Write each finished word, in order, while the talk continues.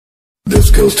This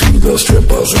goes to the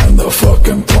strippers and the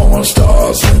fucking porn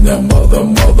stars and them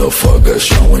motherfuckers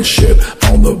showing shit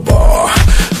on the bar.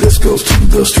 This goes to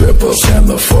the strippers and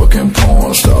the fucking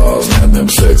porn stars and them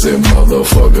sexy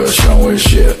motherfuckers showing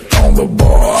shit on the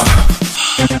bar.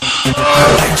 I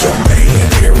like your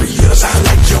man areas, I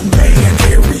like your man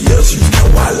areas. You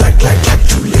know I like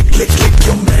to lick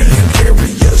your man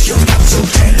areas. You're not so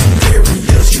tan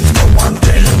areas, you know I'm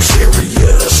damn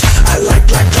serious. I like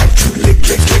to lick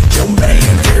your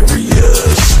man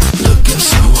areas. Looking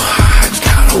so hot,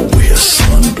 gotta wear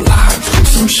sunblock. Put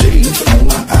some shades on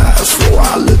my eyes before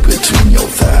I look between your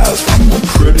thighs. I'm a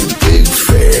pretty big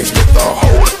fag with a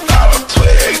whole lot of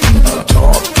swag in a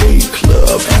dark gay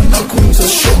club, and the queens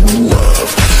are showing love.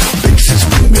 Bass is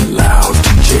screaming loud,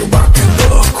 DJ rocking the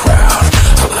crowd.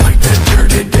 I like that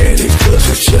dirty daddy 'cause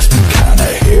it's just kinda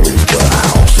hairy, but I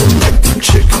also like them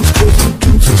chickens 'cause them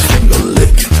dudes is finger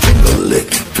licking, finger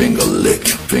licking, finger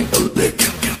licking, finger licking.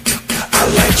 I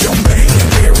like your man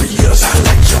areas, I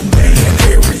like your man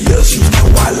areas. You know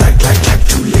I like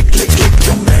to lick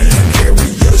your man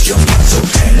areas. You're not so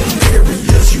tan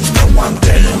areas, you know I'm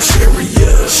damn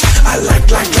serious. I like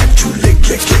to lick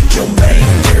your man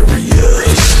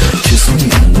areas. Kiss me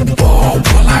on the ball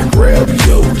while I grab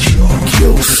your junk.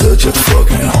 You're such a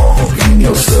fucking hog and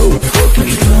you're so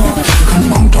fucking young.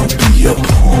 Come on, don't be a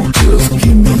punk, just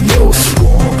give me your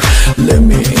swamp. Let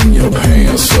me in your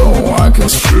pants so I can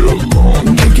spill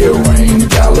along. Make it rain,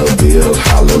 dollar bill,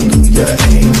 hallelujah,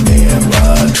 amen.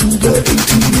 Run to the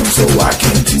ATM so I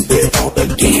can do it all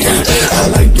again. I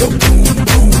like your boom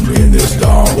boom in this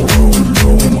dark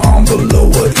room on the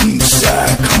lower east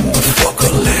side. Come on,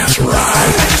 fucker, let's ride. I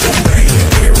like your man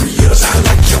areas, I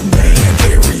like your man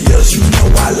areas. You know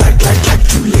I like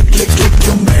to lick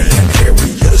your man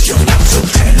areas. You're not so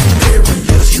tan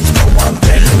areas, you know I'm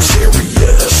damn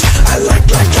serious. I like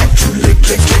to lick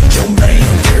your man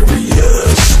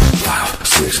areas. 5,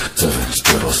 6, 7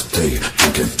 strippers, they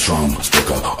drinking drum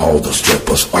sticker. All the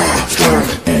strippers are drunk,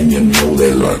 and you know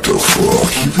they like to fuck.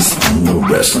 He was on the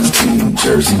wrestling team,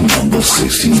 jersey number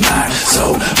 69.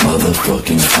 So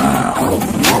motherfucking fine, all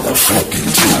motherfucking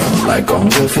time. Like all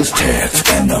of his tats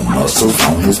and the muscles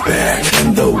on his back,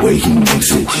 and the way he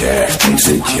makes it jack, makes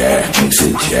it jack, makes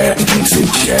it jack, makes it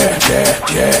jack,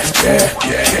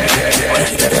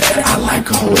 I like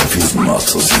all of his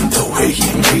muscles and the way he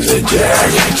makes it jack. I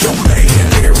like your man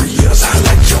areas, I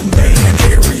like your man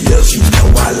areas. You know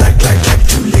I like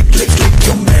to lick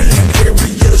your man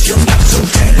areas. You're not so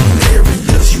tan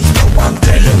areas, you know I'm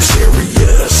damn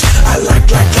serious. I like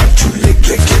to